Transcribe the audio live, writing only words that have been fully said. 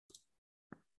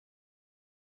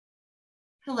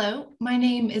Hello, my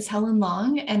name is Helen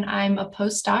Long, and I'm a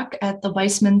postdoc at the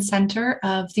Weissman Center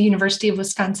of the University of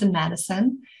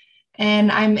Wisconsin-Madison. And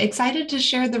I'm excited to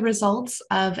share the results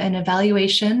of an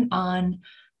evaluation on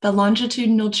the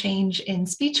longitudinal change in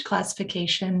speech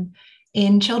classification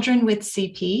in children with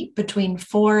CP between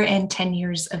 4 and 10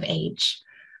 years of age.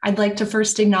 I'd like to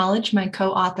first acknowledge my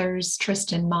co-authors,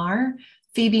 Tristan Marr,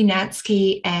 Phoebe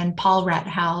Natsky, and Paul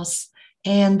Rathaus,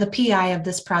 and the PI of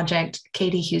this project,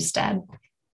 Katie Husted.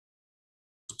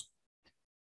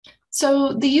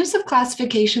 So the use of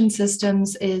classification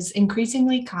systems is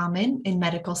increasingly common in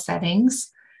medical settings,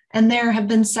 and there have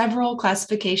been several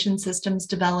classification systems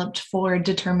developed for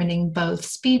determining both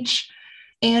speech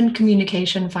and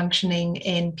communication functioning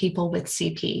in people with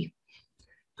CP.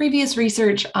 Previous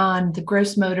research on the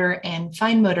gross motor and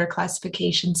fine motor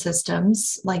classification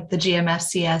systems, like the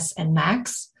GMFCS and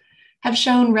MAX, have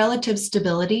shown relative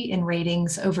stability in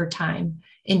ratings over time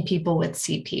in people with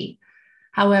CP.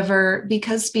 However,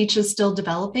 because speech is still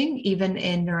developing, even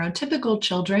in neurotypical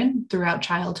children throughout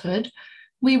childhood,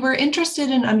 we were interested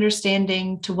in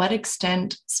understanding to what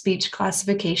extent speech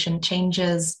classification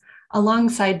changes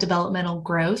alongside developmental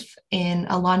growth in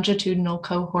a longitudinal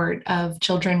cohort of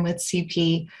children with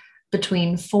CP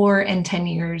between 4 and 10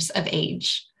 years of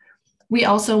age. We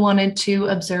also wanted to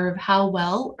observe how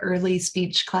well early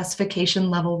speech classification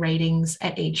level ratings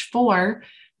at age 4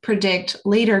 predict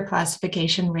later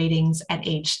classification ratings at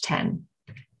age 10.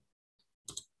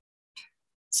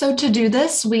 So to do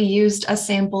this, we used a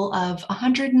sample of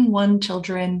 101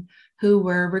 children who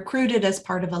were recruited as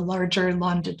part of a larger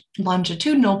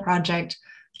longitudinal project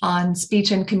on speech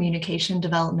and communication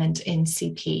development in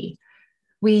CP.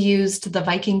 We used the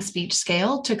Viking Speech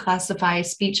Scale to classify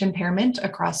speech impairment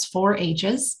across 4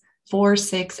 ages, 4,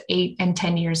 6, 8, and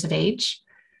 10 years of age.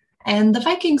 And the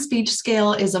Viking Speech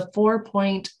Scale is a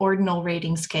 4-point ordinal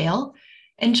rating scale,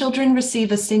 and children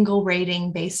receive a single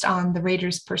rating based on the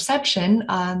rater's perception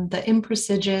on the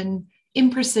imprecision,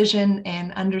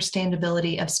 and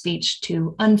understandability of speech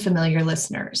to unfamiliar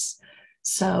listeners.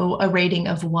 So a rating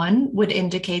of 1 would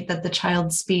indicate that the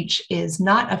child's speech is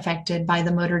not affected by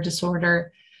the motor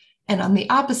disorder, and on the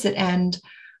opposite end,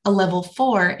 a level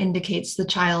 4 indicates the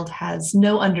child has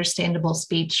no understandable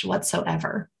speech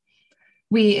whatsoever.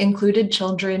 We included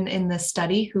children in this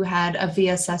study who had a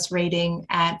VSS rating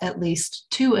at least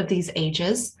 2 of these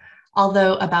ages,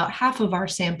 although about half of our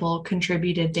sample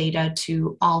contributed data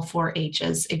to all 4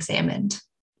 ages examined.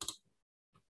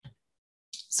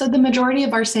 So the majority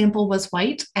of our sample was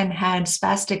white and had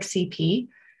spastic CP,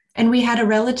 and we had a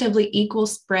relatively equal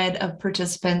spread of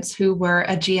participants who were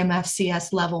a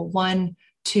GMFCS level 1,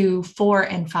 2, 4,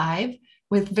 and 5,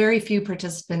 with very few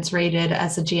participants rated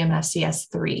as a GMFCS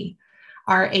 3.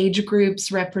 Our age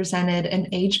groups represented an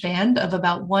age band of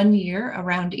about 1 year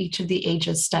around each of the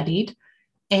ages studied,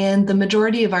 and the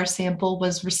majority of our sample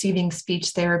was receiving speech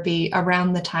therapy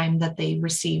around the time that they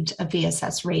received a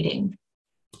VSS rating.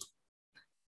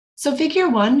 So figure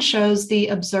 1 shows the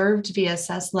observed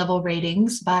VSS level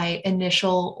ratings by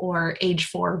initial or age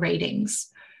 4 ratings.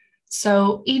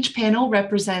 So each panel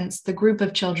represents the group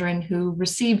of children who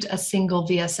received a single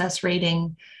VSS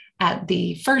rating at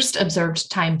the first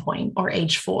observed time point, or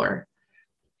age 4.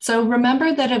 So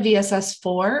remember that a VSS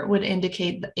 4 would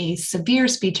indicate a severe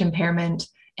speech impairment,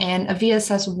 and a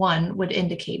VSS 1 would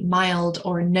indicate mild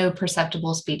or no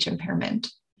perceptible speech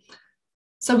impairment.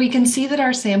 So we can see that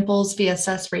our sample's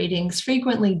VSS ratings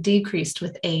frequently decreased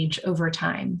with age over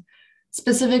time.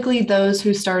 Specifically, those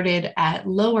who started at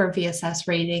lower VSS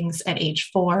ratings at age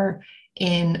 4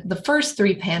 in the first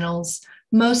 3 panels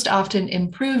most often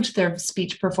improved their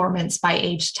speech performance by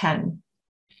age 10,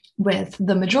 with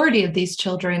the majority of these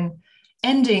children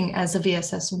ending as a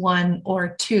VSS 1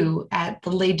 or 2 at the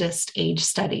latest age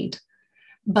studied.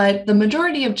 But the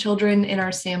majority of children in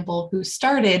our sample who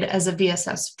started as a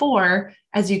VSS 4,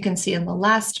 as you can see in the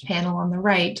last panel on the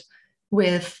right,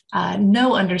 with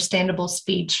no understandable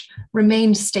speech,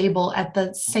 remained stable at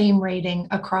the same rating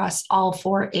across all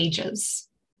 4 ages.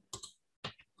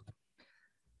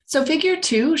 So figure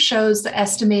 2 shows the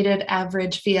estimated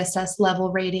average VSS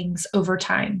level ratings over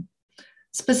time.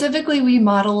 Specifically, we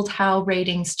modeled how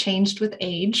ratings changed with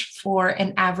age for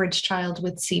an average child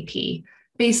with CP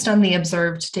based on the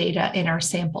observed data in our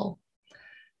sample.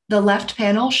 The left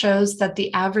panel shows that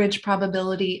the average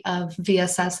probability of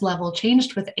VSS level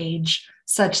changed with age,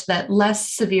 such that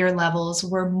less severe levels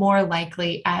were more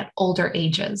likely at older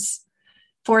ages.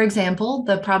 For example,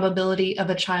 the probability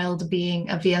of a child being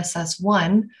a VSS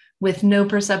 1 with no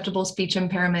perceptible speech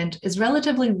impairment is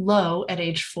relatively low at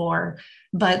age 4,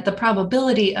 but the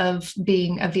probability of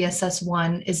being a VSS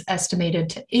 1 is estimated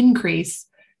to increase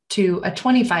to a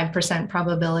 25%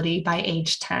 probability by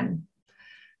age 10.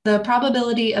 The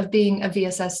probability of being a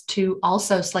VSS2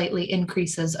 also slightly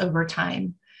increases over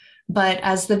time. But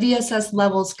as the VSS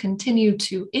levels continue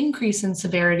to increase in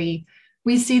severity,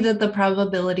 we see that the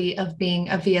probability of being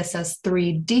a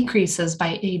VSS3 decreases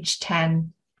by age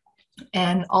 10.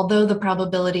 And although the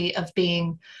probability of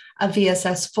being a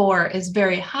VSS4 is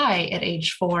very high at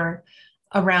age 4,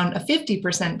 around a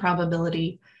 50%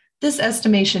 probability, this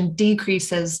estimation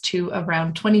decreases to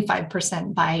around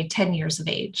 25% by 10 years of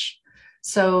age.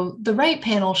 So the right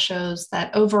panel shows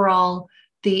that overall,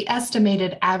 the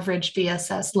estimated average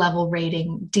VSS level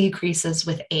rating decreases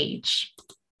with age.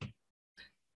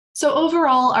 So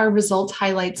overall, our results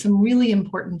highlight some really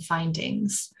important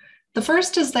findings. The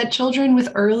first is that children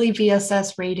with early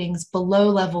VSS ratings below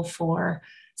level 4,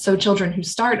 so children who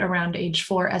start around age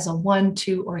 4 as a 1,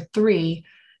 2, or 3,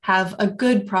 have a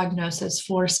good prognosis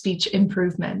for speech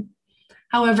improvement.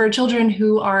 However, children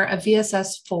who are a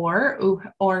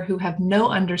VSS4 or who have no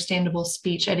understandable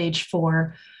speech at age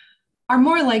 4 are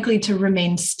more likely to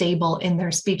remain stable in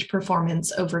their speech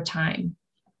performance over time.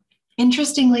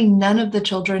 Interestingly, none of the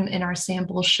children in our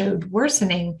sample showed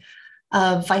worsening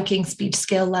of Viking speech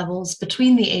scale levels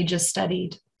between the ages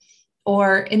studied.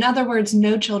 Or in other words,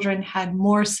 no children had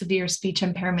more severe speech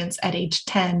impairments at age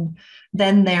 10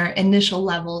 than their initial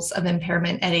levels of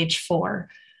impairment at age 4,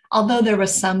 although there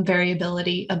was some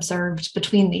variability observed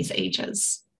between these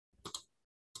ages.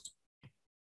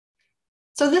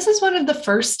 So this is one of the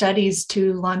first studies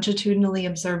to longitudinally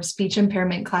observe speech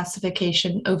impairment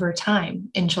classification over time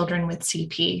in children with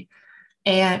CP,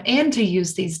 and to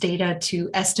use these data to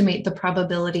estimate the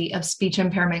probability of speech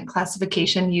impairment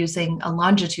classification using a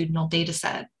longitudinal data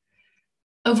set.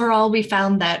 Overall, we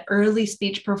found that early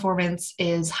speech performance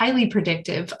is highly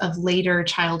predictive of later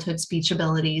childhood speech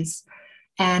abilities.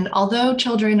 And although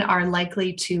children are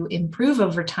likely to improve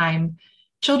over time,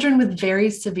 children with very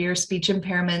severe speech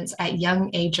impairments at young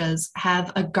ages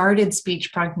have a guarded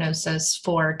speech prognosis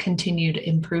for continued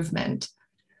improvement.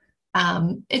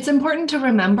 It's important to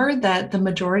remember that the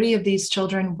majority of these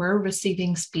children were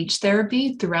receiving speech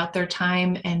therapy throughout their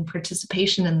time and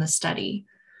participation in the study.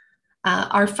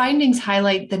 Our findings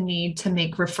highlight the need to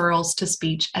make referrals to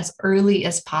speech as early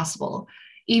as possible,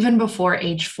 even before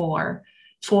age 4,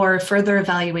 for further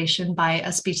evaluation by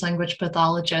a speech language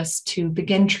pathologist to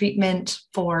begin treatment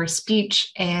for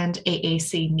speech and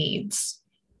AAC needs.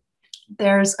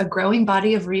 There's a growing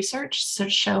body of research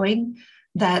showing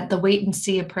that the wait and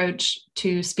see approach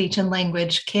to speech and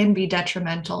language can be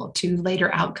detrimental to later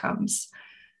outcomes.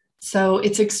 So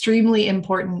it's extremely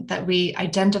important that we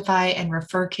identify and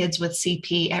refer kids with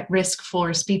CP at risk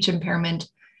for speech impairment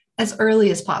as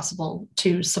early as possible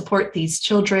to support these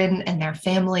children and their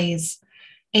families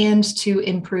and to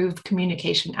improve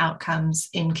communication outcomes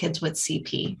in kids with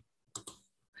CP.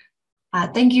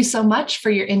 Thank you so much for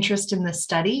your interest in this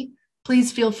study.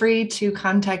 Please feel free to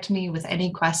contact me with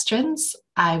any questions.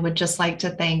 I would just like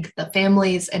to thank the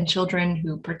families and children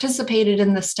who participated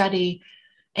in the study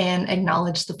and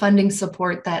acknowledge the funding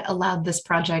support that allowed this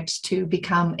project to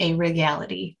become a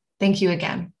reality. Thank you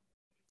again.